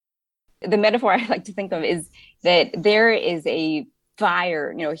The metaphor I like to think of is that there is a fire,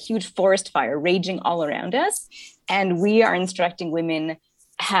 a huge forest fire raging all around us, and we are instructing women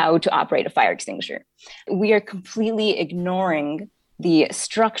how to operate a fire extinguisher. We are completely ignoring the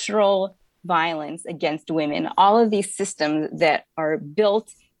structural violence against women, all of these systems that are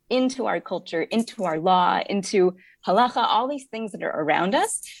built into our culture, into our law, into halacha, all these things that are around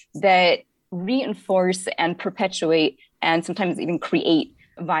us that reinforce and perpetuate and sometimes even create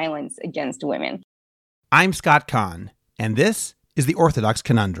violence against women. I'm Scott Kahn, and this is the Orthodox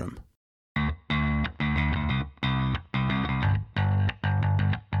Conundrum.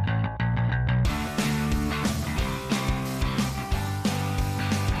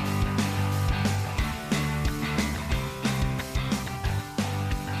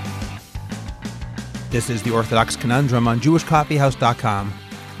 This is the Orthodox Conundrum on JewishCoffeehouse.com.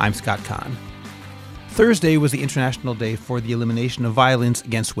 I'm Scott Kahn. Thursday was the International Day for the Elimination of Violence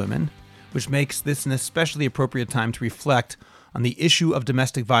Against Women, which makes this an especially appropriate time to reflect on the issue of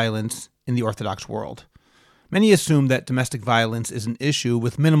domestic violence in the Orthodox world. Many assume that domestic violence is an issue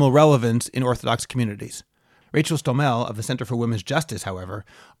with minimal relevance in Orthodox communities. Rachel Stomel of the Center for Women's Justice, however,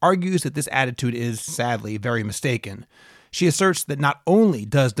 argues that this attitude is, sadly, very mistaken. She asserts that not only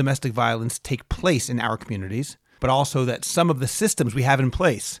does domestic violence take place in our communities, but also that some of the systems we have in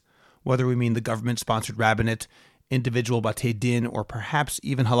place, whether we mean the government-sponsored rabbinate, individual batei din, or perhaps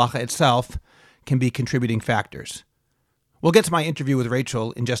even halacha itself, can be contributing factors. We'll get to my interview with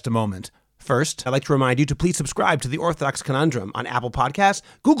Rachel in just a moment. First, I'd like to remind you to please subscribe to the Orthodox Conundrum on Apple Podcasts,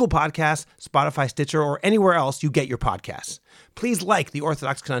 Google Podcasts, Spotify, Stitcher, or anywhere else you get your podcasts. Please like the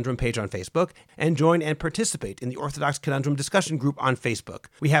Orthodox Conundrum page on Facebook and join and participate in the Orthodox Conundrum discussion group on Facebook.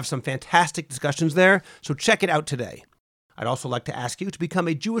 We have some fantastic discussions there, so check it out today. I'd also like to ask you to become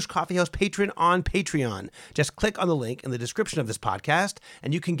a Jewish Coffeehouse patron on Patreon. Just click on the link in the description of this podcast,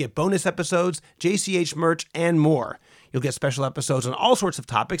 and you can get bonus episodes, JCH merch, and more. You'll get special episodes on all sorts of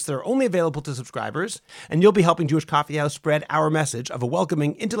topics that are only available to subscribers, and you'll be helping Jewish Coffeehouse spread our message of a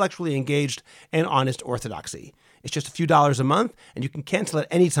welcoming, intellectually engaged, and honest orthodoxy. It's just a few dollars a month, and you can cancel at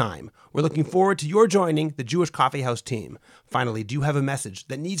any time. We're looking forward to your joining the Jewish Coffeehouse team. Finally, do you have a message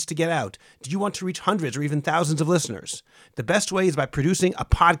that needs to get out? Do you want to reach hundreds or even thousands of listeners? The best way is by producing a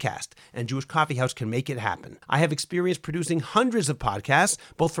podcast, and Jewish Coffeehouse can make it happen. I have experience producing hundreds of podcasts,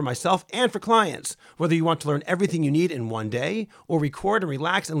 both for myself and for clients. Whether you want to learn everything you need in one day, or record and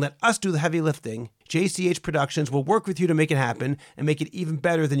relax and let us do the heavy lifting, JCH Productions will work with you to make it happen and make it even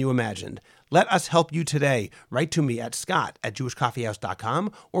better than you imagined. Let us help you today. Write to me at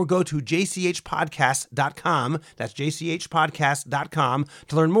scott@jewishcoffeehouse.com or go to jchpodcast.com, that's jchpodcast.com,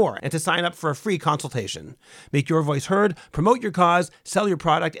 to learn more and to sign up for a free consultation. Make your voice heard, promote your cause, sell your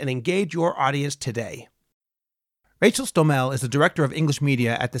product, and engage your audience today. Rachel Stomel is the Director of English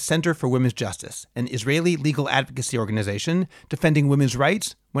Media at the Center for Women's Justice, an Israeli legal advocacy organization defending women's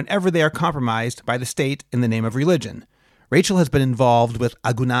rights whenever they are compromised by the state in the name of religion. Rachel has been involved with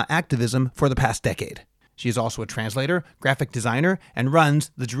Aguna activism for the past decade. She is also a translator, graphic designer, and runs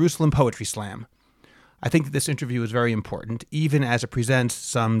the Jerusalem Poetry Slam. I think that this interview is very important, even as it presents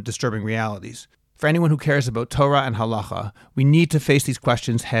some disturbing realities. For anyone who cares about Torah and halacha, we need to face these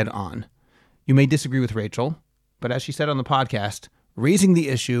questions head on. You may disagree with Rachel, but as she said on the podcast, raising the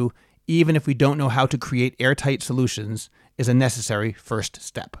issue, even if we don't know how to create airtight solutions, is a necessary first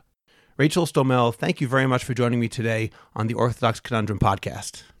step. Rachel Stomel, thank you very much for joining me today on the Orthodox Conundrum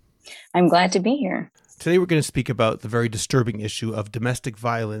podcast. I'm glad to be here. Today we're going to speak about the very disturbing issue of domestic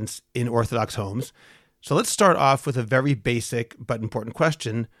violence in Orthodox homes. So let's start off with a very basic but important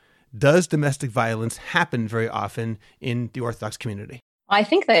question. Does domestic violence happen very often in the Orthodox community? I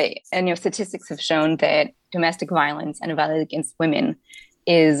think that statistics have shown that domestic violence and violence against women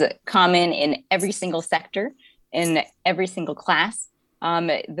is common in every single sector, in every single class.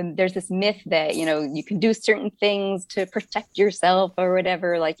 There's this myth that, you can do certain things to protect yourself or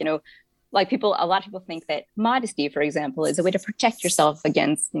whatever. A lot of people think that modesty, for example, is a way to protect yourself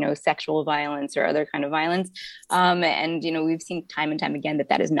against, sexual violence or other kind of violence. We've seen time and time again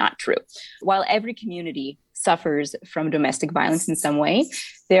that is not true. While every community suffers from domestic violence in some way,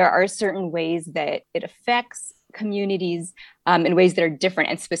 there are certain ways that it affects communities in ways that are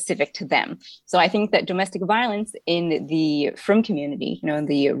different and specific to them. So I think that domestic violence in the Frum community, in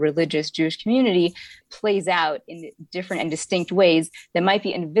the religious Jewish community, plays out in different and distinct ways that might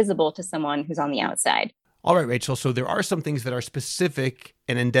be invisible to someone who's on the outside. All right, Rachel. So there are some things that are specific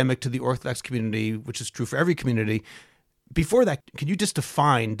and endemic to the Orthodox community, which is true for every community. Before that, can you just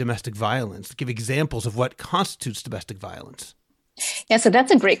define domestic violence? Give examples of what constitutes domestic violence? Yeah, so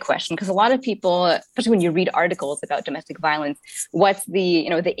that's a great question because a lot of people, especially when you read articles about domestic violence, what's the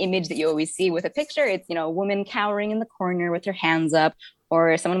image that you always see with a picture? It's, a woman cowering in the corner with her hands up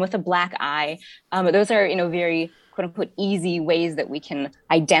or someone with a black eye. Those are, very quote unquote easy ways that we can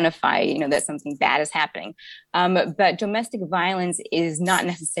identify, that something bad is happening. But domestic violence is not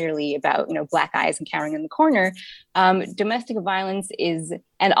necessarily about, black eyes and cowering in the corner. Domestic violence is,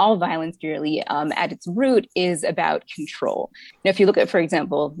 and all violence really, at its root is about control. If you look at, for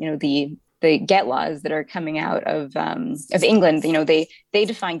example, the get laws that are coming out of England, they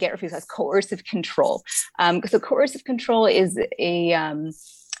define get refusal as coercive control. So coercive control is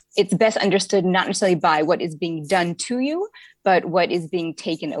it's best understood not necessarily by what is being done to you, but what is being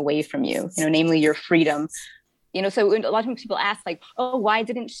taken away from you, namely your freedom. So a lot of times people ask like, oh, why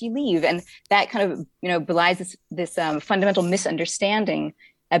didn't she leave? And that kind of, belies this fundamental misunderstanding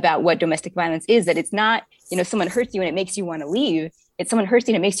about what domestic violence is, that it's not, someone hurts you and it makes you want to leave. It's someone hurts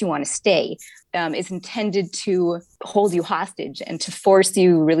you and it makes you want to stay. It's intended to hold you hostage and to force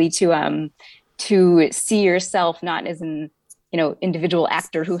you really to see yourself not as an, individual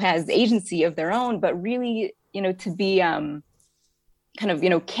actor who has agency of their own, but really, to be kind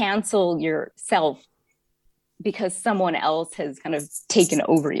of, cancel yourself because someone else has kind of taken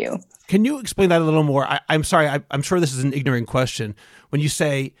over you. Can you explain that a little more? I'm sorry, I'm sure this is an ignorant question. When you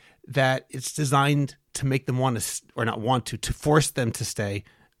say that it's designed to make them want to, or not want to force them to stay,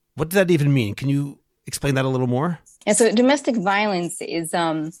 what does that even mean? Can you explain that a little more? And so domestic violence is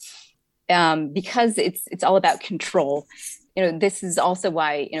because it's all about control. This is also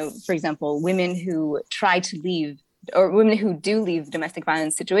why, for example, women who try to leave or women who do leave domestic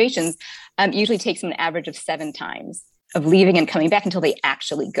violence situations usually takes them an average of 7 times of leaving and coming back until they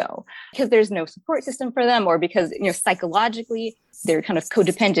actually go, because there's no support system for them, or because, psychologically they're kind of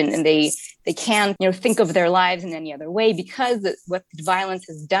codependent and they can't, think of their lives in any other way, because what violence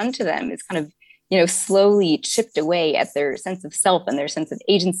has done to them is kind of, slowly chipped away at their sense of self and their sense of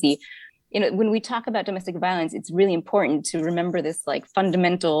agency. When we talk about domestic violence, it's really important to remember this like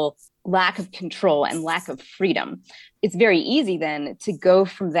fundamental lack of control and lack of freedom. It's very easy then to go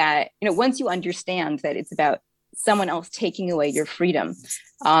from that, once you understand that it's about someone else taking away your freedom,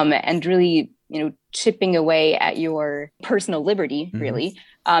 and really, chipping away at your personal liberty, really,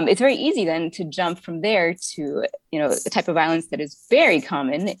 it's very easy then to jump from there to, a type of violence that is very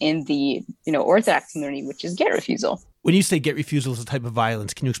common in the, Orthodox community, which is get refusal. When you say get refusal is a type of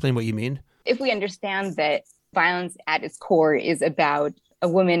violence, can you explain what you mean? If we understand that violence at its core is about a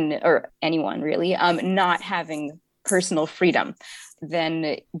woman or anyone really not having personal freedom,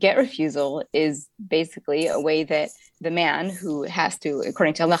 then get refusal is basically a way that the man who has to,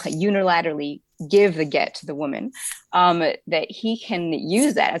 according to halacha, unilaterally give the get to the woman, that he can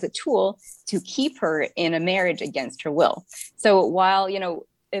use that as a tool to keep her in a marriage against her will. So while,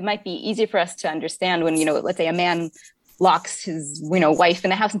 it might be easier for us to understand when, let's say a man locks his, wife in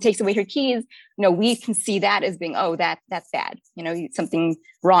the house and takes away her keys, we can see that as being, oh, that's bad. Something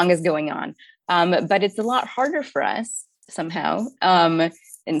wrong is going on. But it's a lot harder for us somehow,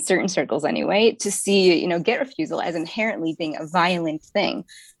 in certain circles anyway, to see, get refusal as inherently being a violent thing,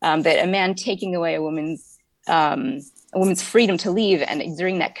 that a man taking away a woman's freedom to leave and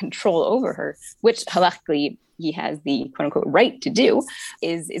exerting that control over her, which halakhically he has the quote unquote right to do,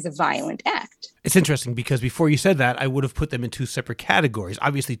 is a violent act. It's interesting because before you said that, I would have put them in 2 separate categories.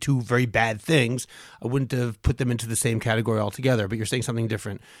 Obviously 2 very bad things. I wouldn't have put them into the same category altogether, but you're saying something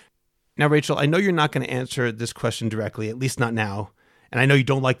different. Now, Rachel, I know you're not going to answer this question directly, at least not now. And I know you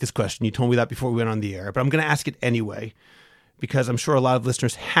don't like this question. You told me that before we went on the air, but I'm going to ask it anyway, because I'm sure a lot of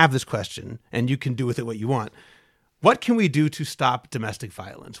listeners have this question and you can do with it what you want. What can we do to stop domestic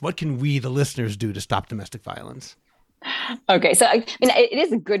violence? What can we, the listeners, do to stop domestic violence? Okay, so it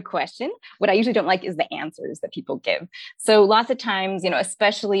is a good question. What I usually don't like is the answers that people give. So lots of times,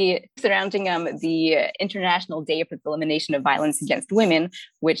 especially surrounding the International Day for the Elimination of Violence Against Women,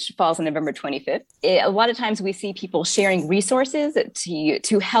 which falls on November 25th, a lot of times we see people sharing resources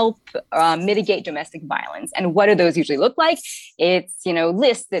to help mitigate domestic violence. And what do those usually look like? It's,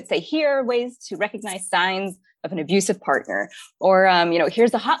 lists that say, here are ways to recognize signs of an abusive partner, or,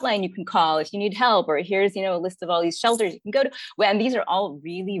 here's a hotline you can call if you need help, or here's, a list of all these shelters you can go to. Well, and these are all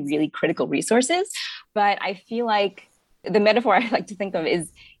really, really critical resources. But I feel like the metaphor I like to think of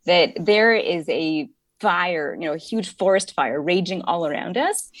is that there is a fire, a huge forest fire raging all around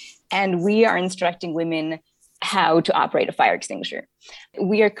us. And we are instructing women how to operate a fire extinguisher.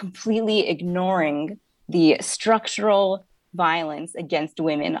 We are completely ignoring the structural violence against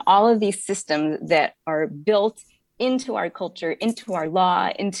women, all of these systems that are built into our culture, into our law,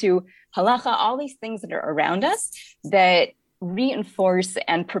 into halacha, all these things that are around us that reinforce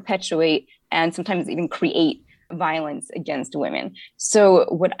and perpetuate and sometimes even create violence against women. So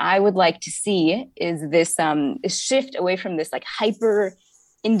what I would like to see is this shift away from this like hyper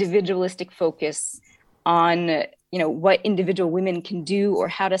individualistic focus on what individual women can do or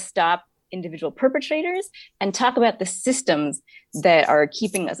how to stop individual perpetrators, and talk about the systems that are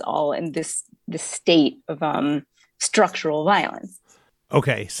keeping us all in this state of structural violence.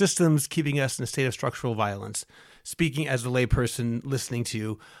 Okay, systems keeping us in a state of structural violence. Speaking as a layperson listening to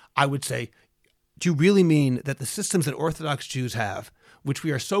you, I would say, do you really mean that the systems that Orthodox Jews have, which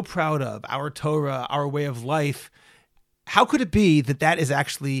we are so proud of, our Torah, our way of life, how could it be that that is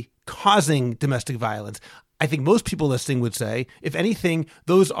actually causing domestic violence? I think most people listening would say, if anything,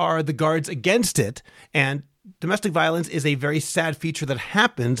 those are the guards against it. And domestic violence is a very sad feature that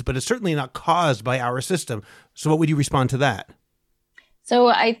happens, but it's certainly not caused by our system. So what would you respond to that? So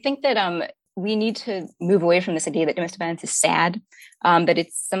I think that we need to move away from this idea that domestic violence is sad, that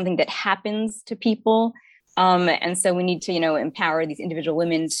it's something that happens to people. And so we need to, empower these individual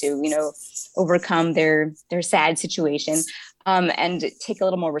women to, overcome their sad situation. And take a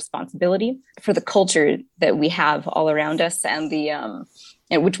little more responsibility for the culture that we have all around us and the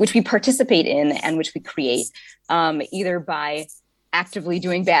which we participate in and which we create, either by actively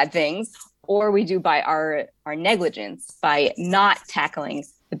doing bad things or we do by our negligence, by not tackling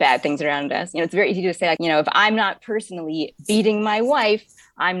the bad things around us. It's very easy to say, like, if I'm not personally beating my wife,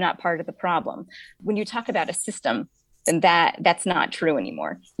 I'm not part of the problem. When you talk about a system, then that's not true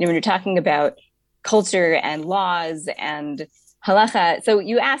anymore. When you're talking about culture and laws and halacha. So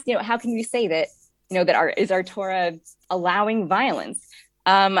you asked, how can we say that, is our Torah allowing violence?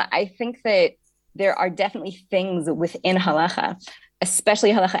 I think that there are definitely things within halacha,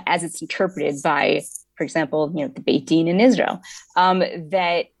 especially halacha as it's interpreted by, for example, the Beit Din in Israel,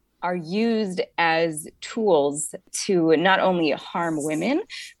 that are used as tools to not only harm women,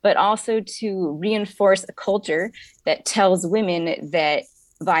 but also to reinforce a culture that tells women that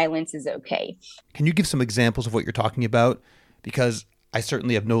violence is okay. Can you give some examples of what you're talking about? Because I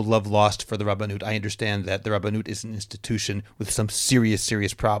certainly have no love lost for the Rabbanut. I understand that the Rabbanut is an institution with some serious,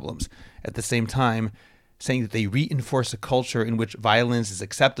 serious problems. At the same time, saying that they reinforce a culture in which violence is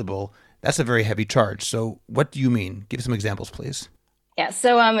acceptable, that's a very heavy charge. So what do you mean? Give some examples, please. Yeah,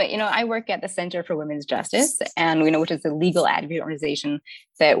 so I work at the Center for Women's Justice, and which is a legal advocate organization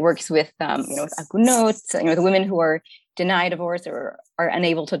that works with with agunot, with women who are denied divorce or are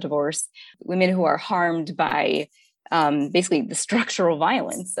unable to divorce, women who are harmed by basically the structural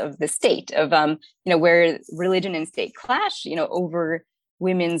violence of the state, of where religion and state clash, over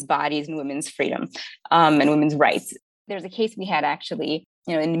women's bodies and women's freedom and women's rights. There's a case we had actually,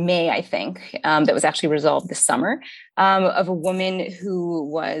 in May, I think, that was actually resolved this summer, of a woman who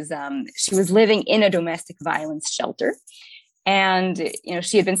was, she was living in a domestic violence shelter. And,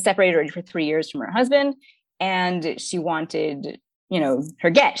 she had been separated already for 3 years from her husband, and she wanted, her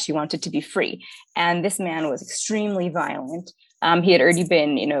get. She wanted to be free. And this man was extremely violent. He had already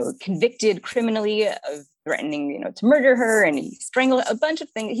been, convicted criminally of threatening, to murder her, and he strangled a bunch of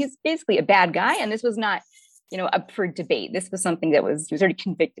things. He's basically a bad guy. And this was not, up for debate. This was something that he was already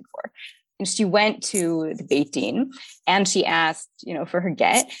convicted for. And she went to the Beit Din and she asked, for her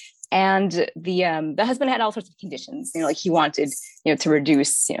get. And the husband had all sorts of conditions, like he wanted, to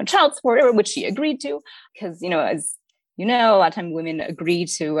reduce, child support, which she agreed to, because, as a lot of times women agree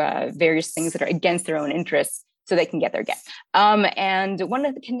to various things that are against their own interests so they can get their get. And one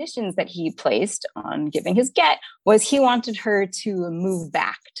of the conditions that he placed on giving his get was he wanted her to move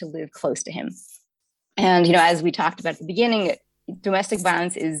back to live close to him. And, as we talked about at the beginning, domestic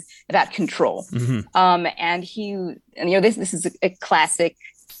violence is about control. Mm-hmm. And this is a classic,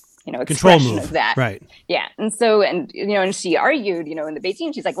 control expression move. Of that. Right. Yeah. And so, and she argued, in the Beit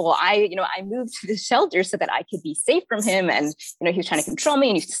Din, she's like, well, I moved to the shelter so that I could be safe from him. And, he was trying to control me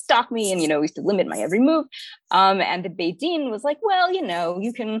and he used to stalk me and, he used to limit my every move. And the Beit Din was like, well,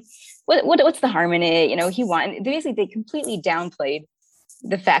 you can, what's the harm in it? They completely downplayed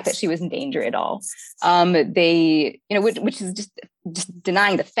the fact that she was in danger at all. Which is just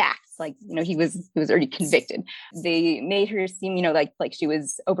denying the facts. Like, he was already convicted. They made her seem, like she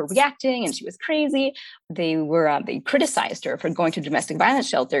was overreacting and she was crazy. They criticized her for going to a domestic violence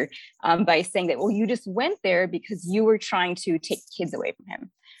shelter by saying that, well, you just went there because you were trying to take kids away from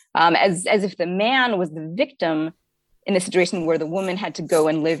him. As if the man was the victim in a situation where the woman had to go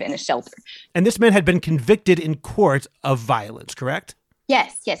and live in a shelter. And this man had been convicted in court of violence, correct?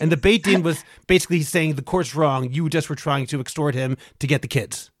 Yes. And the Beit Din was basically saying the court's wrong. You just were trying to extort him to get the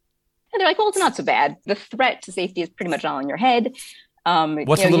kids. And they're like, well, it's not so bad. The threat to safety is pretty much all in your head.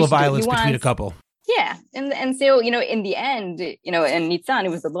 What's a little violence between a couple? Yeah. And so, in the end, and Nitzan,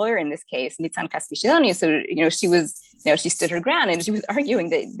 who was the lawyer in this case, Nitzan Kaspishilani, so, she was, she stood her ground and she was arguing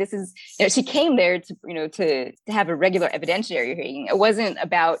that this is, she came there to have a regular evidentiary hearing. It wasn't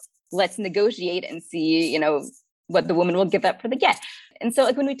about let's negotiate and see, what the woman will give up for the get. And so,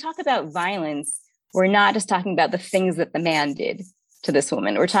 like, when we talk about violence, we're not just talking about the things that the man did to this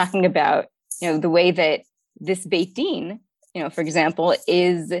woman. We're talking about, the way that this Beit Din, for example,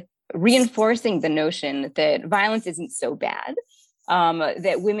 is reinforcing the notion that violence isn't so bad,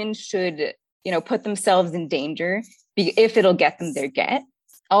 that women should, put themselves in danger if it'll get them their get.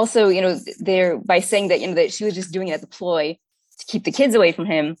 Also, they're by saying that, that she was just doing it as a ploy to keep the kids away from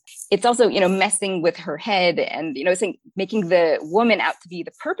him. It's also, messing with her head and, making the woman out to be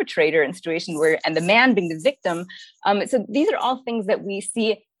the perpetrator in a situation and the man being the victim. So these are all things that we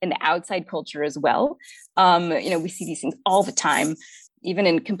see in the outside culture as well. We see these things all the time, even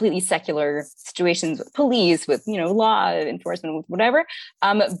in completely secular situations with police, with, law enforcement, with whatever.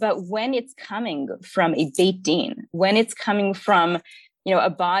 But when it's coming from a Beit Din, when it's coming from, a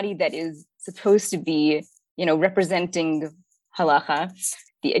body that is supposed to be, representing halacha,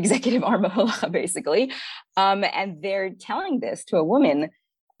 the executive arm of halacha, basically, and they're telling this to a woman,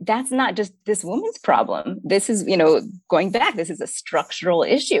 that's not just this woman's problem. This is, going back, this is a structural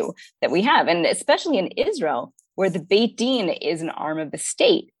issue that we have. And especially in Israel, where the Beit Din is an arm of the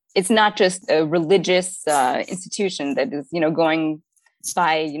state. It's not just a religious institution that is, going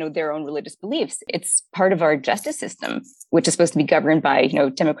by, their own religious beliefs. It's part of our justice system, which is supposed to be governed by,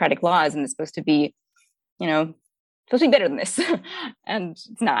 democratic laws, and it's supposed to be, supposed to be better than this. And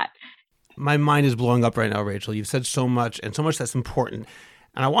it's not. My mind is blowing up right now, Rachel. You've said so much, and so much that's important.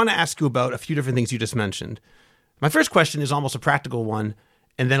 And I want to ask you about a few different things you just mentioned. My first question is almost a practical one,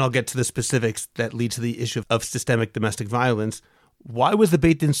 and then I'll get to the specifics that lead to the issue of systemic domestic violence. Why was the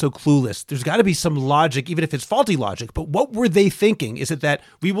Beit Din so clueless? There's got to be some logic, even if it's faulty logic. But what were they thinking? Is it that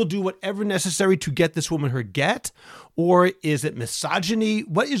we will do whatever necessary to get this woman her get? Or is it misogyny?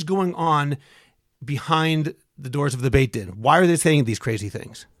 What is going on behind the doors of the Beit Din? Why are they saying these crazy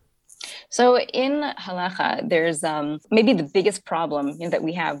things? So in halacha, there's maybe the biggest problem that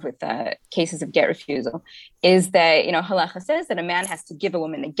we have with cases of get refusal is that, halacha says that a man has to give a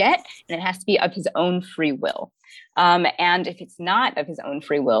woman a get, and it has to be of his own free will. And if it's not of his own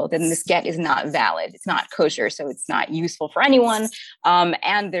free will, then this get is not valid. It's not kosher, so it's not useful for anyone.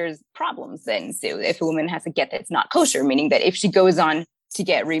 And there's problems that ensue if a woman has a get that's not kosher, meaning that if she goes on to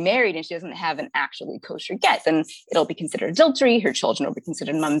get remarried and she doesn't have an actually kosher get, then it'll be considered adultery. Her children will be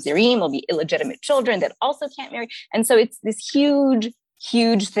considered mamzerim, will be illegitimate children that also can't marry. And so it's this huge,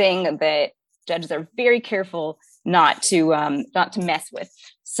 huge thing that judges are very careful not to mess with.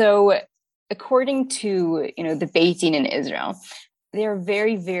 So according to, the Beit Din in Israel, they're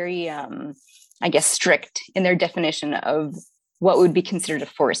very, very, strict in their definition of what would be considered a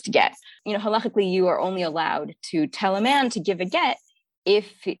forced get. Halachically, you are only allowed to tell a man to give a get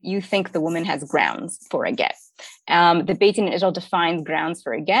if you think the woman has grounds for a get. The Beit Din in Israel defines grounds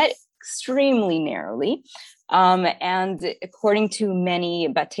for a get extremely narrowly. And according to many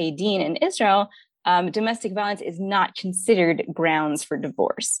Batei Din in Israel, domestic violence is not considered grounds for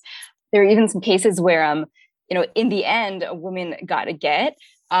divorce. There are even some cases where, in the end, a woman got a get,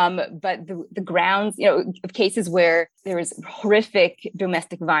 but the grounds, of cases where there was horrific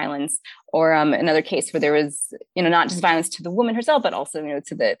domestic violence, or another case where there was, not just violence to the woman herself, but also,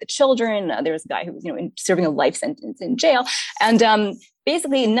 to the children. There was a guy who was, serving a life sentence in jail. And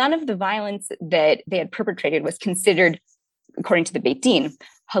basically, none of the violence that they had perpetrated was considered, according to the Beit Din,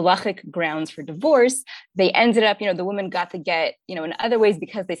 halachic grounds for divorce. They ended up, the woman got the get, in other ways,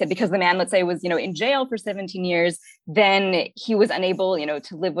 because they said, because the man, let's say, was, in jail for 17 years, then he was unable,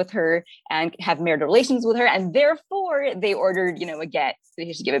 to live with her and have marital relations with her. And therefore they ordered, a get, so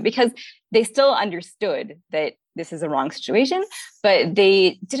he should give it, because they still understood that this is a wrong situation, but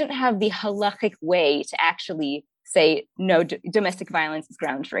they didn't have the halachic way to actually say, no, domestic violence is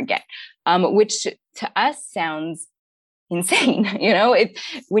ground for a get, which to us sounds insane.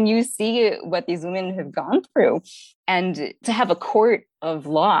 When you see what these women have gone through, and to have a court of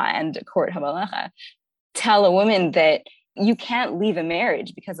law and a court halacha tell a woman that you can't leave a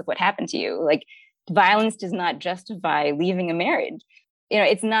marriage because of what happened to you. Like, violence does not justify leaving a marriage.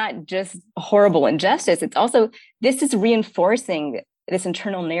 It's not just a horrible injustice. It's also, this is reinforcing this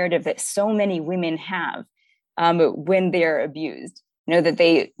internal narrative that so many women have when they're abused. That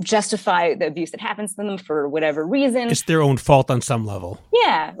they justify the abuse that happens to them for whatever reason. It's their own fault on some level.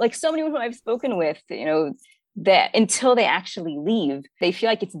 Yeah. Like so many women I've spoken with, that until they actually leave, they feel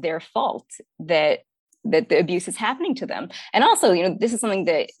like it's their fault that that the abuse is happening to them. And also, this is something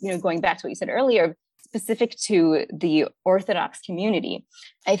that, going back to what you said earlier, specific to the Orthodox community.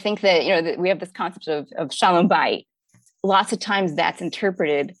 I think that, that we have this concept of shalom bayit. Lots of times that's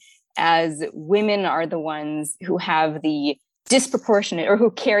interpreted as women are the ones who have the disproportionate, or who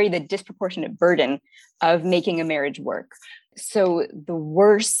carry the disproportionate burden of making a marriage work. So the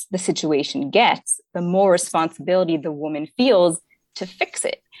worse the situation gets, the more responsibility the woman feels to fix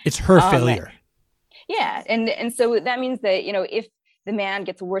it. It's her failure. Yeah. And so that means that, if the man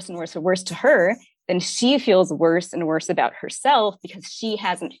gets worse and worse and worse to her, then she feels worse and worse about herself because she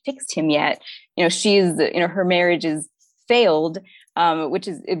hasn't fixed him yet. She's, her marriage is failed, which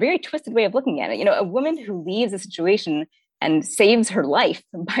is a very twisted way of looking at it. A woman who leaves a situation and saves her life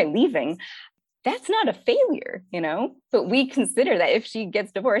by leaving, that's not a failure, but we consider that if she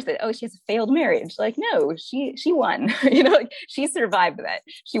gets divorced, that, she has a failed marriage. Like, no, she won, she survived that,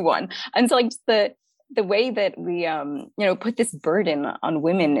 she won. And so the way that we, put this burden on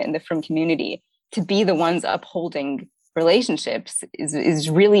women in the frum community to be the ones upholding relationships is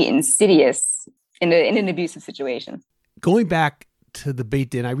really insidious in an abusive situation. Going back to the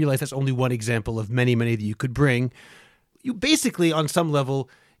Beit Din, I realize that's only one example of many, many that you could bring. You basically, on some level,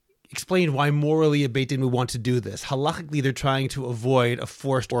 explain why morally a Beit Din would want to do this. Halakhically, they're trying to avoid a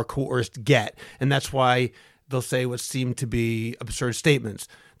forced or coerced get, and that's why they'll say what seem to be absurd statements.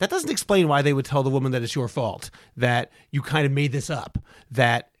 That doesn't explain why they would tell the woman that it's your fault, that you kind of made this up,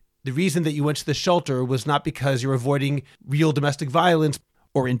 that the reason that you went to the shelter was not because you're avoiding real domestic violence,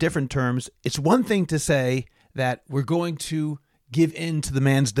 or in different terms, it's one thing to say that we're going to give in to the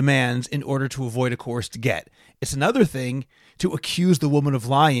man's demands in order to avoid a coerced get. It's another thing to accuse the woman of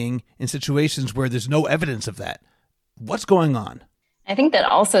lying in situations where there's no evidence of that. What's going on? I think that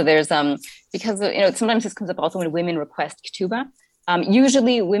also there's, because, sometimes this comes up also when women request ketubah.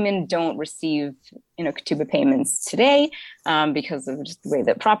 Usually women don't receive, ketubah payments today because of just the way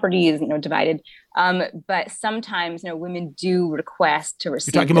that property is, divided. But sometimes, women do request to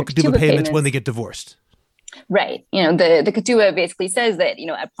receive. You're talking about ketubah payments when they get divorced. Right. The ketubah basically says that,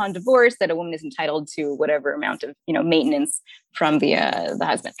 upon divorce, that a woman is entitled to whatever amount of, maintenance from the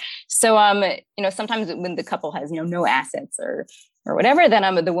husband. So, sometimes when the couple has, no assets or whatever,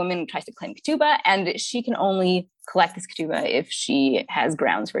 then the woman tries to claim ketubah, and she can only collect this ketubah if she has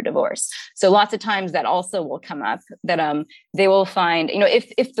grounds for divorce. So lots of times that also will come up, that they will find,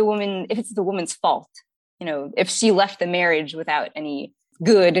 if it's the woman's fault, if she left the marriage without any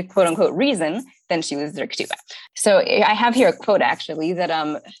good, quote unquote, reason, then she loses her ketubah. So I have here a quote actually that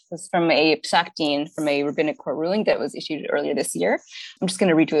was from a psak din, from a rabbinic court ruling that was issued earlier this year. I'm just going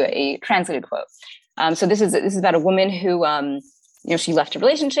to read you a translated quote. So this is about a woman who, she left a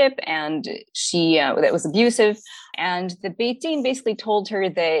relationship and she that was abusive, and the Beit Din basically told her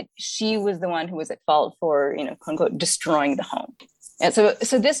that she was the one who was at fault for, quote unquote, destroying the home. And so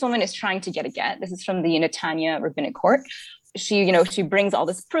this woman is trying to get a get. This is from the Netanya rabbinic court. She brings all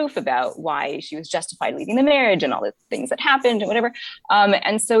this proof about why she was justified leaving the marriage and all the things that happened and whatever.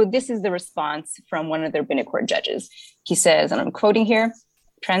 And so this is the response from one of the rabbinic court judges. He says, and I'm quoting here,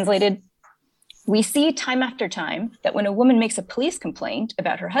 translated, "We see time after time that when a woman makes a police complaint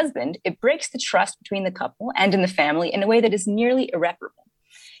about her husband, it breaks the trust between the couple and in the family in a way that is nearly irreparable.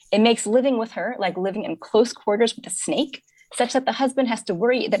 It makes living with her like living in close quarters with a snake, such that the husband has to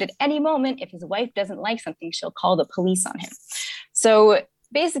worry that at any moment, if his wife doesn't like something, she'll call the police on him." So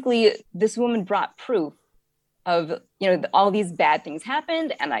basically, this woman brought proof of, all these bad things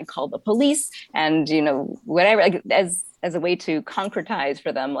happened, and I called the police, and, whatever, like, as a way to concretize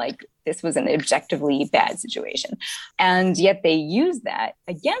for them, like, this was an objectively bad situation. And yet they use that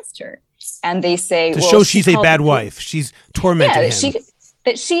against her. And they say, to show she's a bad wife. She's tormented him.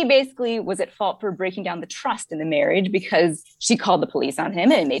 That she basically was at fault for breaking down the trust in the marriage because she called the police on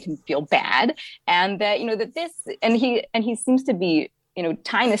him and it made him feel bad. And that, that this, and he seems to be,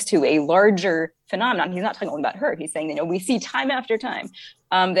 tying this to a larger phenomenon. He's not talking only about her. He's saying, we see time after time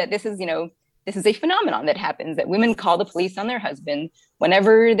that this is a phenomenon that happens, that women call the police on their husband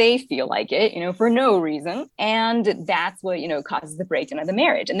whenever they feel like it, for no reason. And that's what, causes the breakdown of the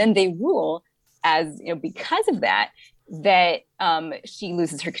marriage. And then they rule as, because of that she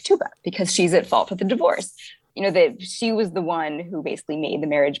loses her ketubah because she's at fault for the divorce. That she was the one who basically made the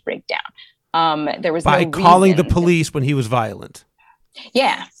marriage break down. There was by calling the police when he was violent.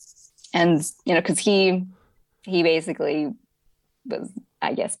 Yeah. And, because he basically was,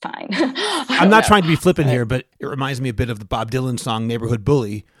 I guess, fine. I'm not trying to be flippant here, but it reminds me a bit of the Bob Dylan song Neighborhood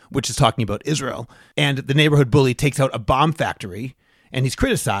Bully, which is talking about Israel. And the neighborhood bully takes out a bomb factory and he's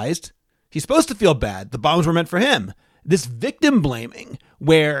criticized. He's supposed to feel bad. The bombs were meant for him. This victim blaming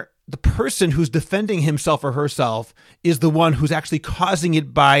where the person who's defending himself or herself is the one who's actually causing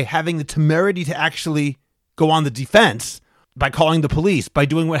it by having the temerity to actually go on the defense, by calling the police, by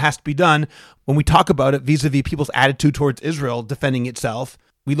doing what has to be done. When we talk about it vis-a-vis people's attitude towards Israel defending itself,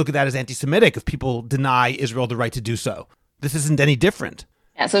 we look at that as anti-Semitic if people deny Israel the right to do so. This isn't any different.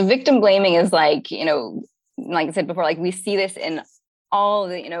 Yeah, so victim blaming is like, like I said before, like we see this in all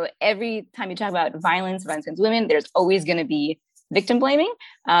the, every time you talk about violence against women, there's always going to be victim blaming,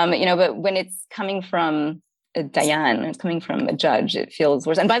 but when it's coming from a dayan, it's coming from a judge, it feels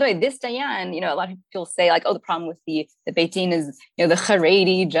worse. And by the way, this dayan, a lot of people say like, oh, the problem with the Beit Din is, the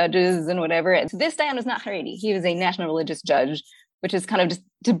Haredi judges and whatever. And so this dayan was not Haredi. He was a national religious judge, which is kind of just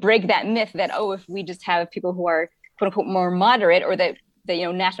to break that myth that, oh, if we just have people who are quote unquote more moderate, or that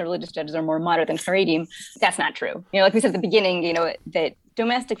national religious judges are more moderate than Haredim, that's not true. Like we said at the beginning, that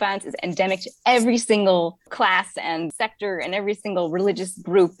domestic violence is endemic to every single class and sector and every single religious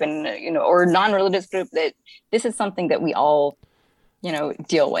group and, or non-religious group, that this is something that we all,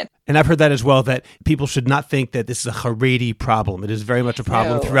 deal with. And I've heard that as well, that people should not think that this is a Haredi problem. It is very much a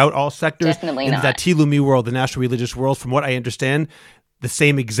problem throughout all sectors. Definitely in not. the Dati-Leumi world, the national religious world, from what I understand, the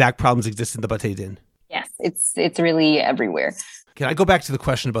same exact problems exist in the Batei Din. Yes, it's really everywhere. Can I go back to the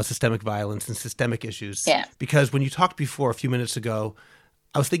question about systemic violence and systemic issues? Yeah. Because when you talked before a few minutes ago,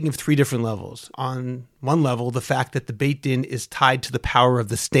 I was thinking of three different levels. On one level, the fact that the Beit Din is tied to the power of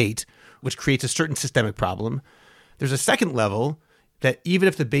the state, which creates a certain systemic problem. There's a second level that even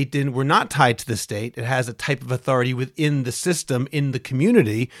if the Beit Din were not tied to the state, it has a type of authority within the system, in the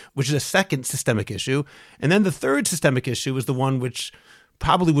community, which is a second systemic issue. And then the third systemic issue is the one which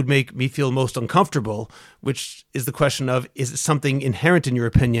probably would make me feel most uncomfortable, which is the question of, is it something inherent in your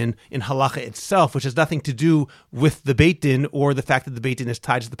opinion in halacha itself, which has nothing to do with the Beit Din or the fact that the Beit Din is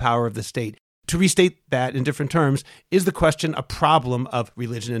tied to the power of the state? To restate that in different terms, is the question a problem of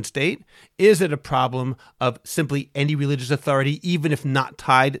religion and state? Is it a problem of simply any religious authority, even if not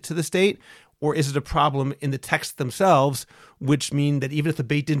tied to the state? Or is it a problem in the texts themselves, which mean that even if the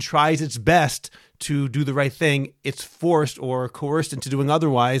Beit Din tries its best to do the right thing, it's forced or coerced into doing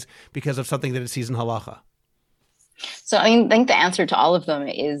otherwise because of something that it sees in halacha? So I think the answer to all of them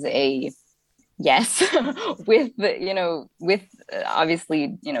is a yes, with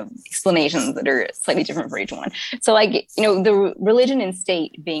obviously, explanations that are slightly different for each one. So the religion and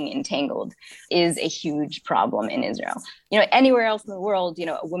state being entangled is a huge problem in Israel. Anywhere else in the world,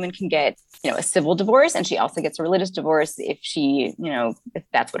 a woman can get, a civil divorce, and she also gets a religious divorce if she, if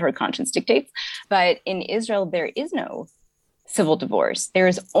that's what her conscience dictates. But in Israel, there is no civil divorce. There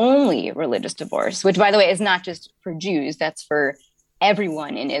is only religious divorce, which, by the way, is not just for Jews. That's for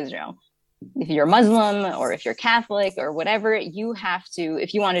everyone in Israel. If you're Muslim or if you're Catholic or whatever, you have to,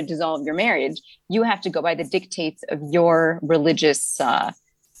 if you want to dissolve your marriage, you have to go by the dictates of your religious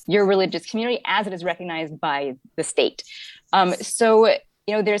community as it is recognized by the state. So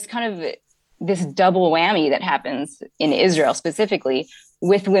there's kind of this double whammy that happens in Israel specifically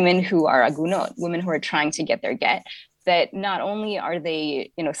with women who are agunot, women who are trying to get their get, that not only are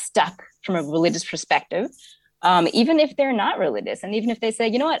they, stuck from a religious perspective, even if they're not religious, and even if they say,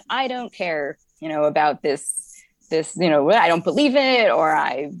 you know what, I don't care, about this, I don't believe it,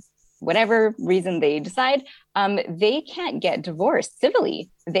 or whatever reason they decide, they can't get divorced civilly.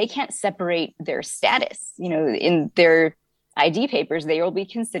 They can't separate their status. In their ID papers, they will be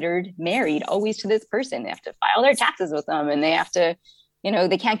considered married always to this person. They have to file their taxes with them, and they have to,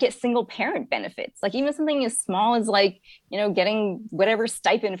 they can't get single parent benefits. Like even something as small as getting whatever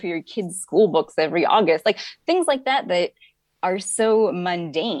stipend for your kids' school books every August, like things like that are so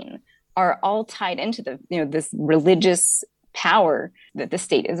mundane, are all tied into the, this religious power that the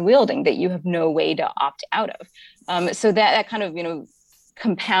state is wielding that you have no way to opt out of. So that kind of,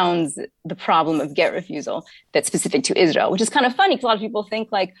 compounds the problem of get refusal that's specific to Israel, which is kind of funny because a lot of people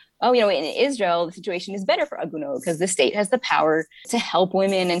think like, oh, in Israel, the situation is better for agunot because the state has the power to help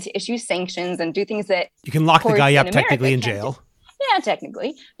women and to issue sanctions and do things that you can lock the guy up technically in jail. Yeah,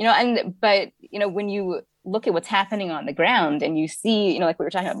 technically, but when you look at what's happening on the ground and you see, like we were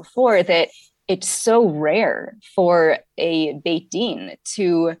talking about before, that it's so rare for a Beit Din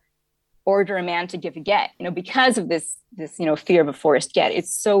to order a man to give a get, because of this fear of a forced get.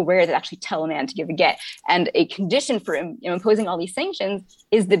 It's so rare to actually tell a man to give a get. And a condition for imposing all these sanctions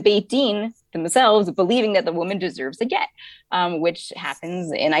is the Beit Din themselves believing that the woman deserves a get, which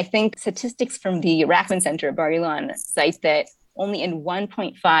happens. And I think statistics from the Rachman Center at Bar Ilan cite that only in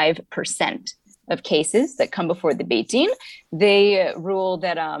 1.5% of cases that come before the Beit Din, they rule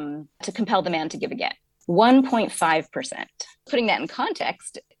that to compel the man to give a get. 1.5%. Putting that in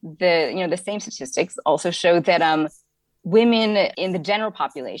context, the same statistics also show that women in the general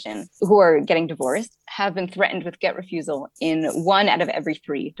population who are getting divorced have been threatened with get refusal in 1 out of every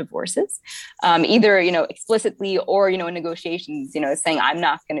 3 divorces, either, explicitly or, in negotiations, saying, I'm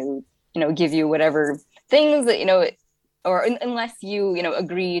not going to, give you whatever things that, or unless you,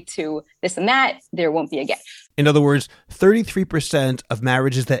 agree to this and that, there won't be a get. In other words, 33% of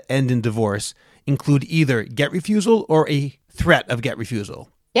marriages that end in divorce include either get refusal or a threat of get refusal.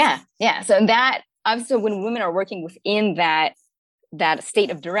 Yeah. So that, obviously, when women are working within that state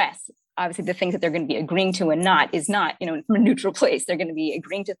of duress, obviously the things that they're going to be agreeing to and not is not, from a neutral place. They're going to be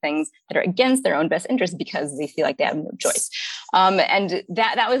agreeing to things that are against their own best interest because they feel like they have no choice. And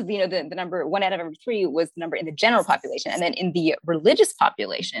that was, the number 1 out of every 3 was the number in the general population. And then in the religious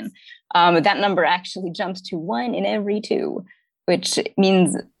population, that number actually jumps to 1 in every 2, which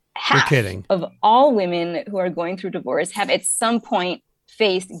means half of all women who are going through divorce have at some point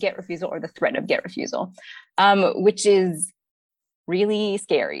faced get refusal or the threat of get refusal, which is really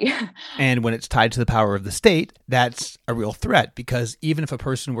scary. And when it's tied to the power of the state, that's a real threat, because even if a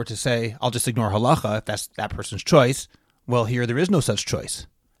person were to say, I'll just ignore halacha, if that's that person's choice, well, here there is no such choice.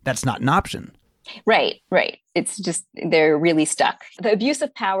 That's not an option. Right. It's just, they're really stuck. The abuse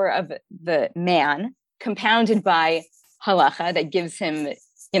of power of the man, compounded by halacha that gives him,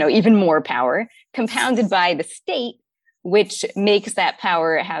 even more power, compounded by the state, which makes that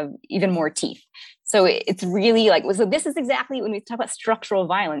power have even more teeth. So it's really so this is exactly, when we talk about structural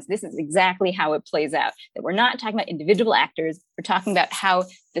violence, this is exactly how it plays out. That we're not talking about individual actors. We're talking about how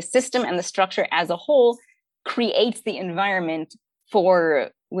the system and the structure as a whole creates the environment for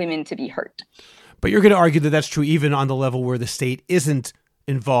women to be hurt. But you're going to argue that that's true even on the level where the state isn't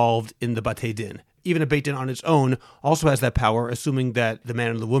involved in the Batei Din. Even a Beit Din on its own also has that power, assuming that the man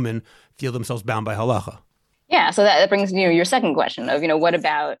and the woman feel themselves bound by halacha. Yeah, so that brings your second question of, what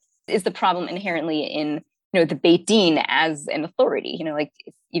about, is the problem inherently in, the Beit Din as an authority,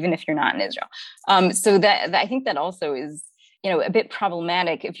 even if you're not in Israel. So that I think that also is, a bit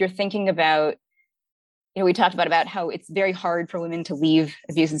problematic if you're thinking about, we talked about how it's very hard for women to leave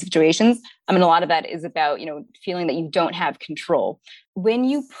abusive situations. A lot of that is about, feeling that you don't have control. When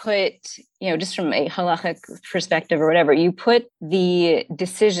you put, just from a halachic perspective or whatever, you put the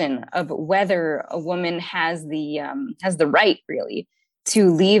decision of whether a woman has the right really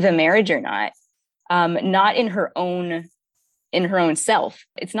to leave a marriage or not in her own self.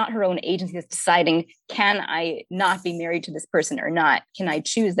 It's not her own agency that's deciding, can I not be married to this person or not? Can I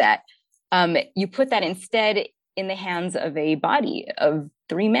choose that? You put that instead in the hands of a body of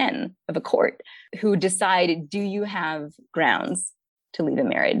 3 men, of a court, who decide, do you have grounds to leave a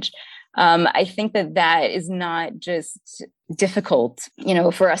marriage? I think that is not just difficult,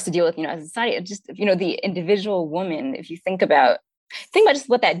 for us to deal with, as a society. It's just, the individual woman, if you think about just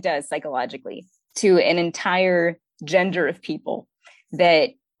what that does psychologically to an entire gender of people, that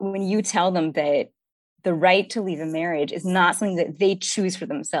when you tell them that the right to leave a marriage is not something that they choose for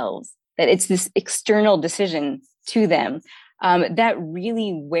themselves, that it's this external decision to them, that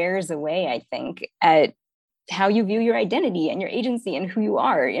really wears away, I think, at how you view your identity and your agency and who you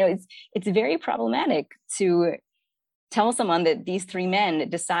are. It's very problematic to tell someone that these 3 men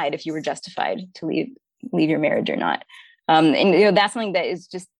decide if you were justified to leave your marriage or not. And that's something that is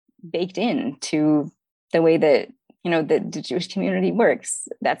just baked into the way that the Jewish community works.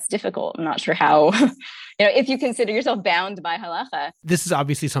 That's difficult. I'm not sure how, if you consider yourself bound by halacha. This is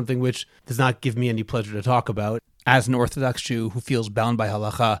obviously something which does not give me any pleasure to talk about. As an Orthodox Jew who feels bound by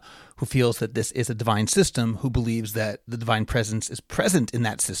halacha, who feels that this is a divine system, who believes that the divine presence is present in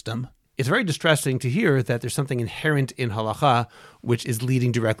that system, it's very distressing to hear that there's something inherent in halacha which is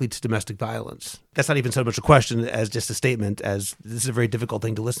leading directly to domestic violence. That's not even so much a question as just a statement, as this is a very difficult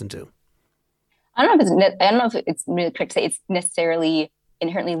thing to listen to. I don't know if it's really correct to say it's necessarily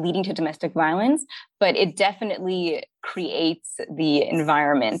inherently leading to domestic violence, but it definitely creates the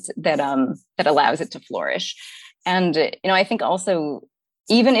environment that allows it to flourish. And I think also,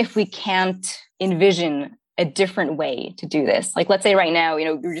 even if we can't envision a different way to do this, like let's say right now,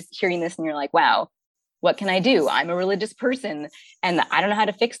 you're just hearing this and you're like, wow, what can I do? I'm a religious person and I don't know how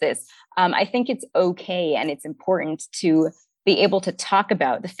to fix this. I think it's okay and it's important to be able to talk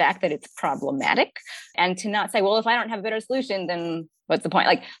about the fact that it's problematic and to not say, well, if I don't have a better solution, then what's the point?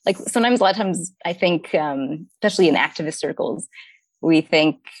 Like sometimes, a lot of times I think, especially in activist circles, we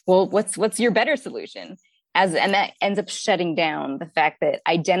think, well, what's your better solution? And that ends up shutting down the fact that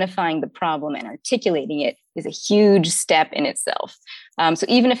identifying the problem and articulating it is a huge step in itself. So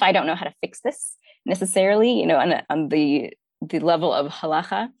even if I don't know how to fix this necessarily, on the level of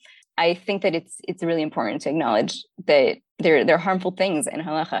halacha, I think that it's really important to acknowledge that there are harmful things in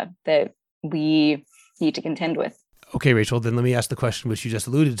halacha that we need to contend with. Okay, Rachel, then let me ask the question which you just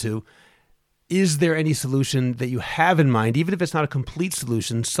alluded to. Is there any solution that you have in mind, even if it's not a complete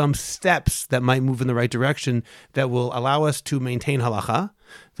solution, some steps that might move in the right direction that will allow us to maintain halacha,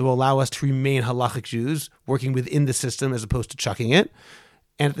 that will allow us to remain halachic Jews, working within the system as opposed to chucking it,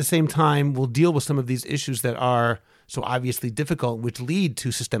 and at the same time will deal with some of these issues that are so obviously difficult, which lead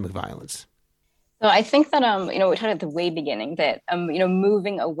to systemic violence? So I think that we talked at the way beginning that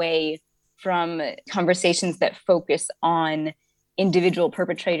moving away from conversations that focus on individual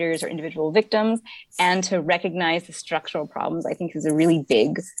perpetrators or individual victims and to recognize the structural problems, I think is a really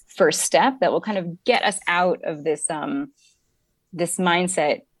big first step that will kind of get us out of this this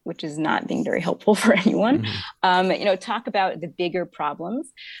mindset, which is not being very helpful for anyone. Talk about the bigger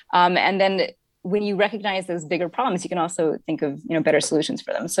problems, and then when you recognize those bigger problems, you can also think of better solutions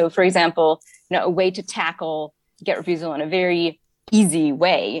for them. So, for example, a way to tackle get refusal in a very easy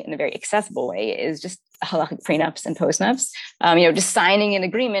way, in a very accessible way, is just halachic prenups and postnups. Just signing an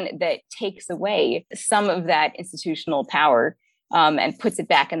agreement that takes away some of that institutional power and puts it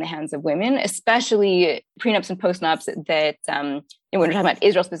back in the hands of women, especially prenups and postnups that, when we're talking about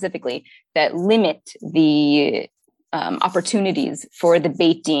Israel specifically, that limit the opportunities for the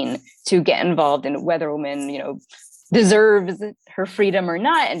Beit Din to get involved in whether a woman, deserves her freedom or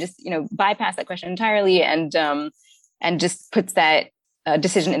not, and just, bypass that question entirely and just puts that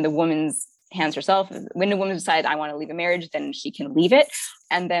decision in the woman's hands herself. When a woman decides, I want to leave a marriage, then she can leave it.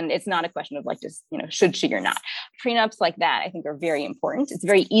 And then it's not a question of should she or not. Prenups like that, I think, are very important. It's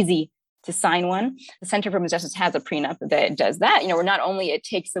very easy to sign one. The Center for Women's Justice has a prenup that does that, where not only it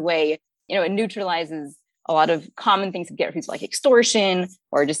takes away, it neutralizes a lot of common things that get refused, like extortion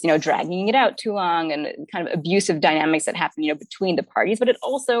or just, dragging it out too long and kind of abusive dynamics that happen, between the parties. But it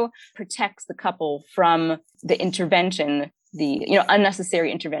also protects the couple from the intervention, the,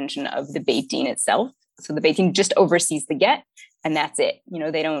 unnecessary intervention of the Beit Din itself. So the Beit Din just oversees the get, and that's it.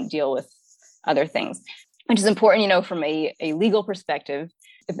 They don't deal with other things, which is important, from a legal perspective.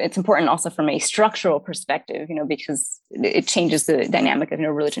 It's important also from a structural perspective, because it changes the dynamic of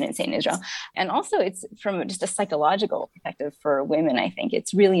religion and state in Israel. And also it's from just a psychological perspective for women. I think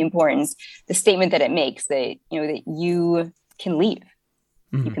it's really important, the statement that it makes that, that you can leave,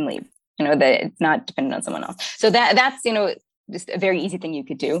 you can leave, that it's not dependent on someone else. So that's, just a very easy thing you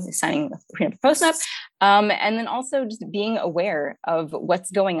could do, is signing a prenup or postnup. And then also just being aware of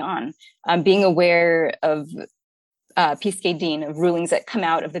what's going on, being aware of Piskei Din, of rulings that come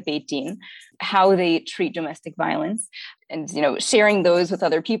out of the Beit Din, how they treat domestic violence, and sharing those with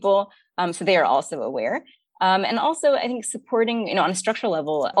other people, so they are also aware. And also, I think supporting, on a structural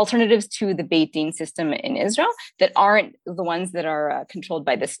level, alternatives to the Beit Din system in Israel that aren't the ones that are controlled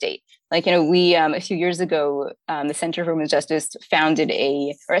by the state. Like, we a few years ago, the Center for Women's Justice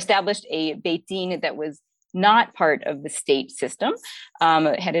established a Beit Din that was not part of the state system,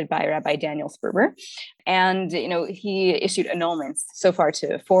 headed by Rabbi Daniel Sperber. And, he issued annulments so far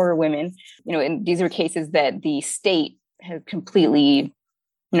to 4 women, and these were cases that the state had completely,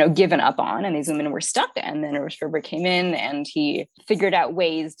 given up on, and these women were stuck. And then Sperber came in and he figured out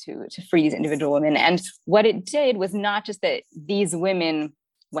ways to free these individual women. And what it did was not just that these women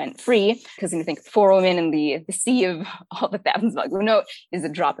went free, because you think 4 women in the sea of all the thousands of Agunot is a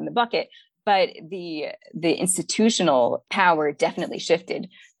drop in the bucket. But the institutional power definitely shifted,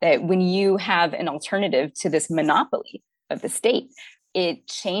 that when you have an alternative to this monopoly of the state, it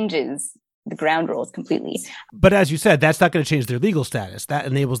changes the ground rules completely. But as you said, that's not going to change their legal status. That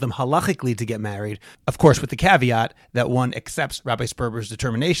enables them halachically to get married, of course, with the caveat that one accepts Rabbi Sperber's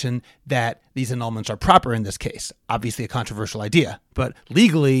determination that these annulments are proper in this case. Obviously a controversial idea, but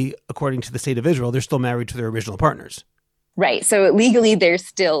legally, according to the state of Israel, they're still married to their original partners. Right. So legally, they're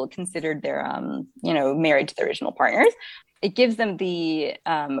still considered their, married to their original partners. It gives them the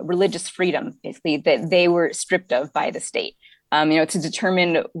religious freedom, basically, that they were stripped of by the state, to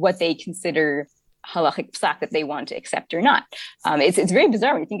determine what they consider halachic psak that they want to accept or not. It's very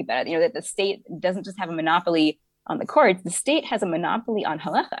bizarre when you think about it, that the state doesn't just have a monopoly on the courts, the state has a monopoly on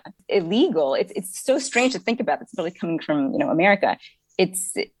halacha. Illegal. It's so strange to think about. It's really coming from, America.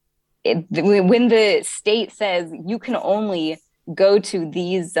 When the state says you can only go to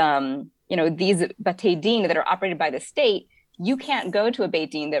these, these batei din that are operated by the state, you can't go to a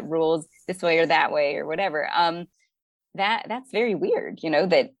beit din that rules this way or that way or whatever. That's very weird.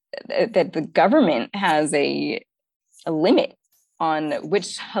 That the government has a limit on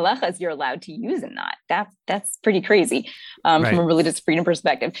which halachas you're allowed to use and not. That's pretty crazy right. From a religious freedom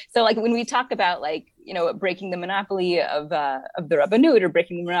perspective. So when we talk about breaking the monopoly of the Rabbanut or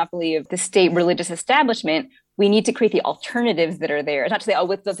breaking the monopoly of the state religious establishment, we need to create the alternatives that are there. It's not to say,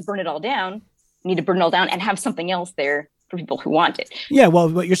 let's burn it all down. need to burn it all down and have something else there for people who want it. Yeah, well,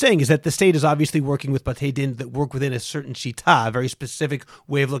 what you're saying is that the state is obviously working with Batei Din that work within a certain shita, a very specific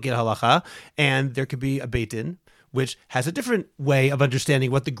way of looking at halacha, and there could be a Beit Din, which has a different way of understanding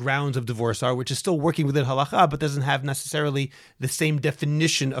what the grounds of divorce are, which is still working within halacha, but doesn't have necessarily the same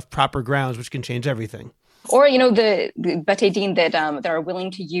definition of proper grounds, which can change everything. Or, the Batei Din that are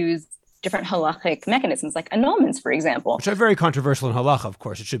willing to use different halachic mechanisms, like annulments, for example. Which are very controversial in halacha, of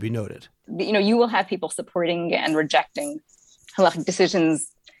course, it should be noted. You will have people supporting and rejecting halachic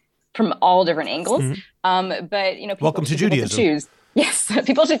decisions from all different angles. Mm-hmm. But, people welcome to Judaism. Choose. Yes,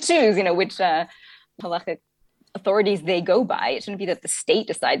 people should choose, which halachic authorities they go by. It shouldn't be that the state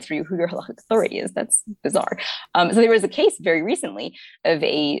decides for you who your halachic authority is. That's bizarre. So there was a case very recently of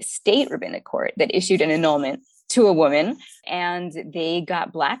a state rabbinic court that issued an annulment to a woman, and they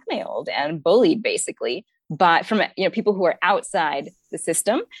got blackmailed and bullied basically from people who are outside the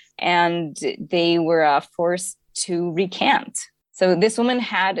system, and they were forced to recant. So this woman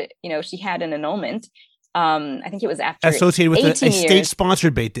had, she had an annulment. I think it was after associated with a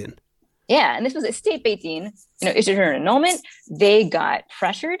state-sponsored Beit Din. Yeah, and this was a state Beit Din, issued her an annulment. They got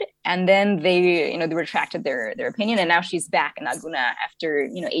pressured, and then they retracted their opinion, and now she's back in Aguna after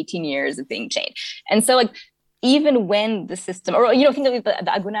 18 years of being chained. And so even when the system, or think of the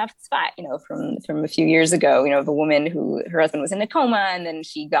Aguna Tzfat, from a few years ago, of a woman who her husband was in a coma, and then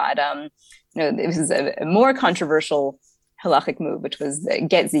she got it was a more controversial halachic move, which was the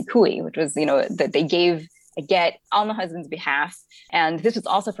get zikui, which was that they gave a get on the husband's behalf, and this was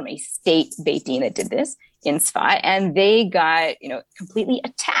also from a state Beit Din that did this in Tzfat, and they got completely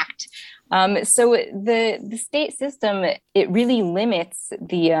attacked. So the state system, it really limits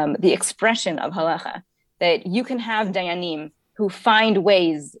the expression of halacha. That you can have dayanim who find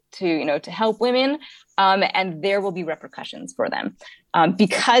ways to help women, and there will be repercussions for them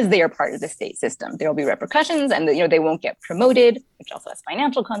because they are part of the state system. There will be repercussions, and they won't get promoted, which also has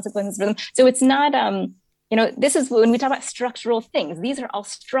financial consequences for them. So it's not this is when we talk about structural things. These are all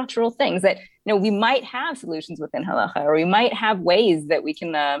structural things that we might have solutions within halacha, or we might have ways that we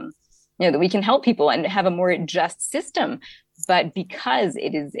can that we can help people and have a more just system. But because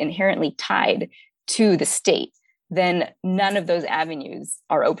it is inherently tied to the state, then none of those avenues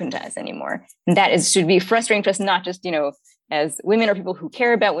are open to us anymore. And that should be frustrating for us, not just, as women or people who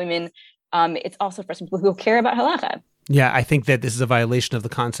care about women. It's also frustrating for people who care about halacha. Yeah, I think that this is a violation of the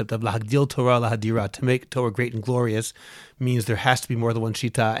concept of lahagdil Torah lahadira. To make Torah great and glorious means there has to be more than one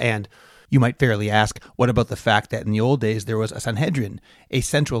shita. And you might fairly ask, what about the fact that in the old days there was a Sanhedrin, a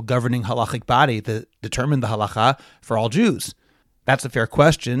central governing halachic body that determined the halacha for all Jews? That's a fair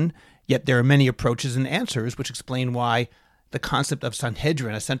question. Yet there are many approaches and answers which explain why the concept of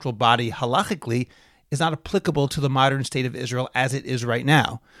Sanhedrin, a central body halachically, is not applicable to the modern state of Israel as it is right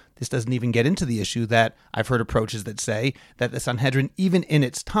now. This doesn't even get into the issue that I've heard approaches that say that the Sanhedrin, even in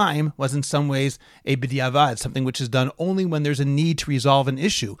its time, was in some ways a b'diavad, something which is done only when there's a need to resolve an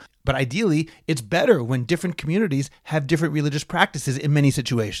issue. But ideally, it's better when different communities have different religious practices in many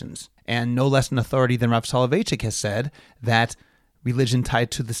situations. And no less an authority than Rav Soloveitchik has said that religion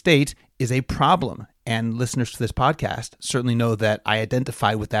tied to the state is a problem. And listeners to this podcast certainly know that I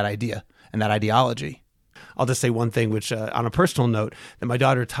identify with that idea and that ideology. I'll just say one thing, which on a personal note, that my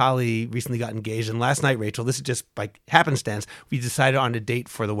daughter Tali recently got engaged. And last night, Rachel, this is just like happenstance, we decided on a date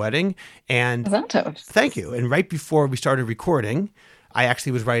for the wedding. And thank you. And right before we started recording, I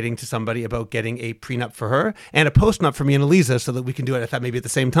actually was writing to somebody about getting a prenup for her and a postnup for me and Eliza so that we can do it, I thought, maybe at the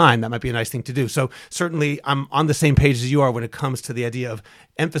same time. That might be a nice thing to do. So certainly I'm on the same page as you are when it comes to the idea of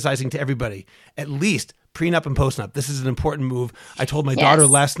emphasizing to everybody, at least prenup and postnup. This is an important move. I told my daughter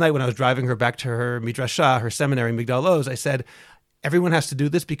last night when I was driving her back to her midrashah, her seminary in Migdal Oz, I said, everyone has to do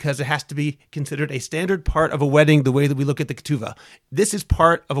this because it has to be considered a standard part of a wedding the way that we look at the ketuvah. This is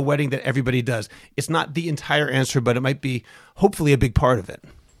part of a wedding that everybody does. It's not the entire answer, but it might be hopefully a big part of it.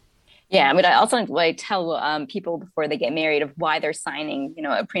 Yeah, I mean, I also tell people before they get married of why they're signing,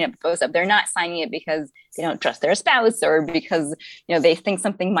 a prenup post-up. They're not signing it because they don't trust their spouse or because, they think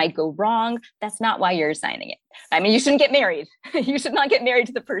something might go wrong. That's not why you're signing it. I mean, you shouldn't get married. You should not get married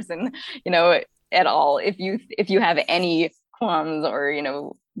to the person, at all. If you have any qualms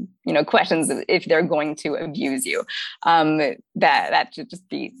or, questions if they're going to abuse you, that should just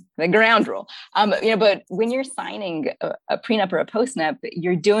be the ground rule. But when you're signing a prenup or a postnup,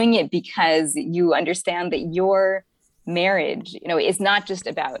 you're doing it because you understand that your marriage, is not just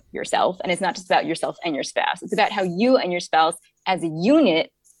about yourself, and it's not just about yourself and your spouse. It's about how you and your spouse as a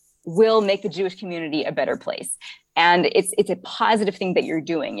unit will make the Jewish community a better place. And it's a positive thing that you're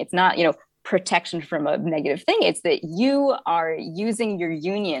doing. It's not, protection from a negative thing. It's that you are using your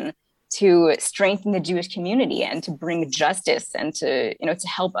union to strengthen the Jewish community and to bring justice and to, to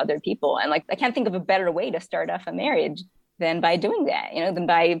help other people. And like, I can't think of a better way to start off a marriage than by doing that, than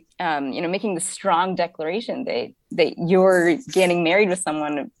by, making the strong declaration that you're getting married with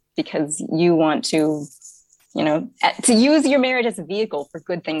someone because you want to use your marriage as a vehicle for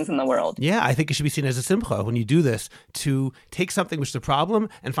good things in the world. Yeah, I think it should be seen as a simcha when you do this, to take something which is a problem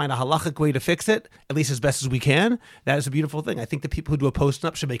and find a halachic way to fix it, at least as best as we can. That is a beautiful thing. I think the people who do a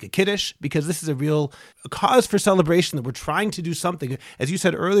post-nup should make a kiddush, because this is a real cause for celebration that we're trying to do something. As you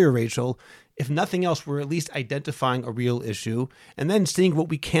said earlier, Rachel, if nothing else, we're at least identifying a real issue and then seeing what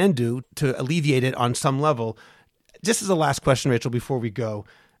we can do to alleviate it on some level. Just as a last question, Rachel, before we go,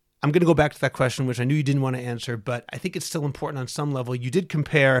 I'm going to go back to that question, which I knew you didn't want to answer, but I think it's still important on some level. You did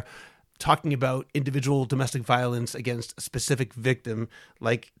compare talking about individual domestic violence against a specific victim,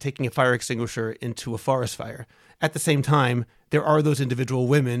 like taking a fire extinguisher into a forest fire. At the same time, there are those individual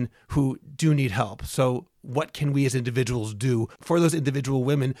women who do need help. So what can we as individuals do for those individual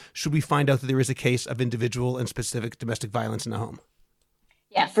women should we find out that there is a case of individual and specific domestic violence in the home?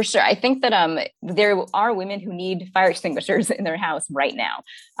 Yeah, for sure. I think that there are women who need fire extinguishers in their house right now.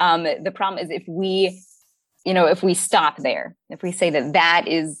 The problem is if we stop there, if we say that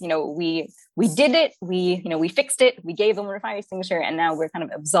is, we did it, we fixed it, we gave them a fire extinguisher, and now we're kind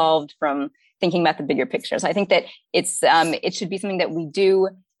of absolved from thinking about the bigger picture. So I think that it should be something that we do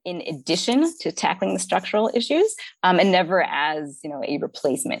in addition to tackling the structural issues, and never as, a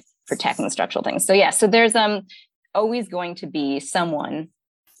replacement for tackling the structural things. So yeah, so there's always going to be someone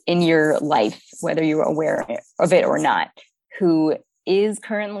in your life, whether you're aware of it or not, who is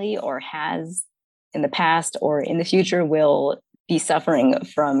currently or has in the past or in the future will be suffering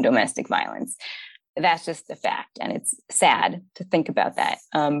from domestic violence. That's just a fact. And it's sad to think about that,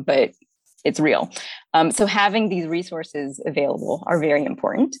 but it's real. So having these resources available are very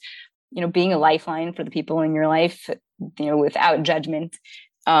important. Being a lifeline for the people in your life, without judgment,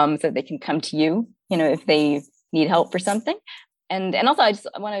 so that they can come to you, if they need help for something. And also,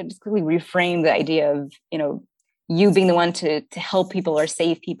 I want to just quickly reframe the idea of, you being the one to help people or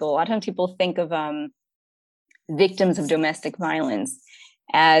save people. A lot of times people think of victims of domestic violence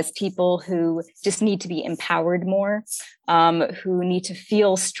as people who just need to be empowered more, who need to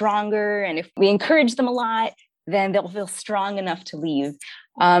feel stronger. And if we encourage them a lot, then they'll feel strong enough to leave.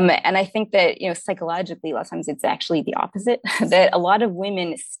 And I think that, psychologically, a lot of times it's actually the opposite, that a lot of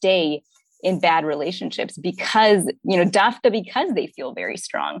women stay in bad relationships because, dafka, because they feel very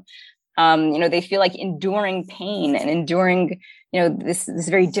strong. They feel like enduring pain and enduring, this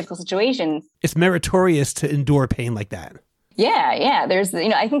very difficult situation. It's meritorious to endure pain like that. Yeah. There's,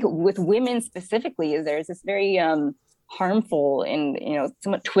 I think with women specifically, there's this very harmful and,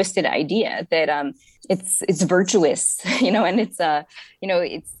 somewhat twisted idea that it's virtuous, and it's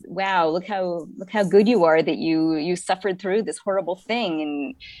it's, wow, look how good you are that you suffered through this horrible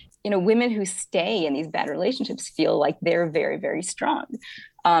thing. And women who stay in these bad relationships feel like they're very, very strong.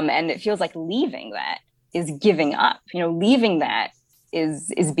 And it feels like leaving that is giving up, leaving that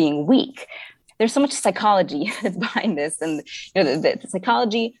is being weak. There's so much psychology that's behind this, and, the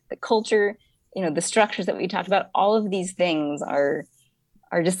psychology, the culture, the structures that we talked about, all of these things are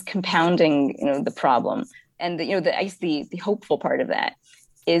just compounding, the problem. And, I guess the hopeful part of that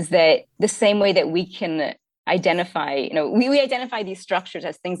is that the same way that we can identify, we identify these structures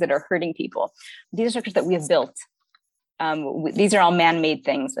as things that are hurting people. These are structures that we have built. These are all man-made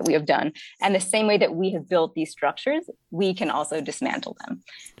things that we have done. And the same way that we have built these structures, we can also dismantle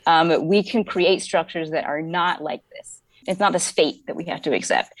them. We can create structures that are not like this. It's not this fate that we have to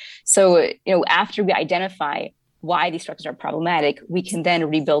accept. So, after we identify why these structures are problematic, we can then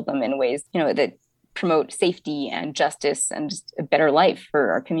rebuild them in ways, that promote safety and justice and just a better life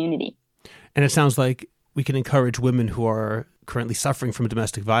for our community. And it sounds like we can encourage women who are currently suffering from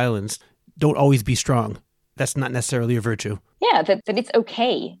domestic violence, don't always be strong. That's not necessarily a virtue. Yeah, that it's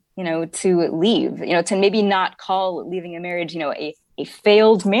okay, to leave, to maybe not call leaving a marriage, a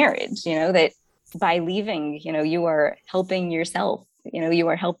failed marriage, that by leaving, you are helping yourself, you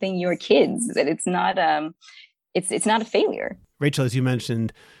are helping your kids, that it's not a failure. Rachel, as you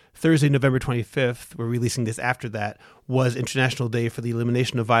mentioned, Thursday, November 25th, we're releasing this after that, was International Day for the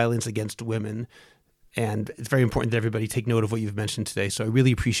Elimination of Violence Against Women. And it's very important that everybody take note of what you've mentioned today. So I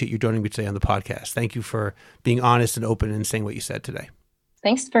really appreciate you joining me today on the podcast. Thank you for being honest and open and saying what you said today.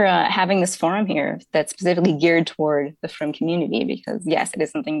 Thanks for having this forum here that's specifically geared toward the frum community, because yes, it is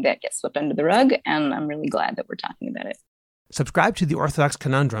something that gets swept under the rug, and I'm really glad that we're talking about it. Subscribe to the Orthodox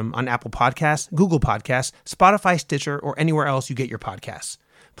Conundrum on Apple Podcasts, Google Podcasts, Spotify, Stitcher, or anywhere else you get your podcasts.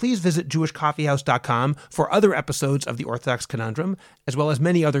 please visit jewishcoffeehouse.com for other episodes of the Orthodox Conundrum, as well as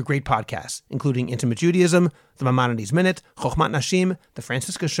many other great podcasts, including Intimate Judaism, The Maimonides Minute, Chochmat Nashim, The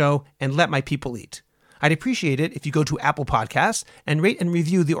Francisca Show, and Let My People Eat. I'd appreciate it if you go to Apple Podcasts and rate and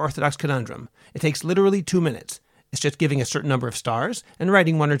review the Orthodox Conundrum. It takes literally 2 minutes. It's just giving a certain number of stars and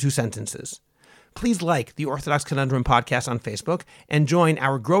writing 1 or 2 sentences. Please like the Orthodox Conundrum podcast on Facebook and join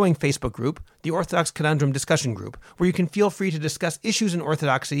our growing Facebook group, the Orthodox Conundrum Discussion Group, where you can feel free to discuss issues in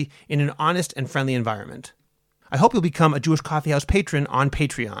Orthodoxy in an honest and friendly environment. I hope you'll become a Jewish Coffee House patron on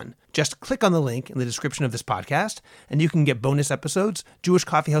Patreon. Just click on the link in the description of this podcast, and you can get bonus episodes, Jewish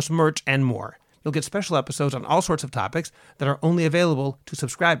Coffee House merch, and more. You'll get special episodes on all sorts of topics that are only available to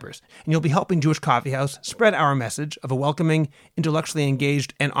subscribers, and you'll be helping Jewish Coffee House spread our message of a welcoming, intellectually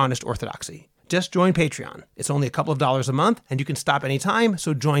engaged, and honest orthodoxy. Just join Patreon. It's only a couple of dollars a month, and you can stop anytime,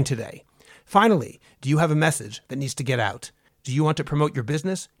 so join today. Finally, do you have a message that needs to get out? Do you want to promote your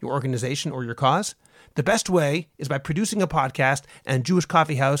business, your organization, or your cause? The best way is by producing a podcast, and Jewish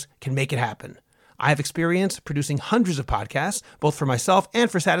Coffee House can make it happen. I have experience producing hundreds of podcasts, both for myself and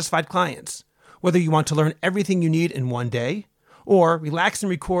for satisfied clients. Whether you want to learn everything you need in one day, or relax and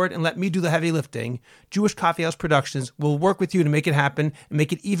record and let me do the heavy lifting, Jewish Coffee House Productions will work with you to make it happen and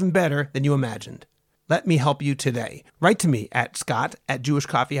make it even better than you imagined. Let me help you today. Write to me at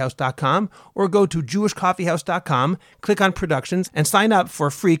scott@jewishcoffeehouse.com or go to jewishcoffeehouse.com, click on Productions, and sign up for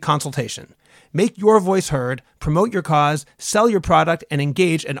a free consultation. Make your voice heard, promote your cause, sell your product, and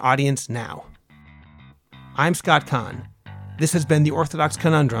engage an audience now. I'm Scott Kahn. This has been the Orthodox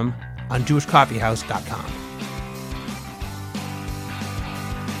Conundrum on jewishcoffeehouse.com.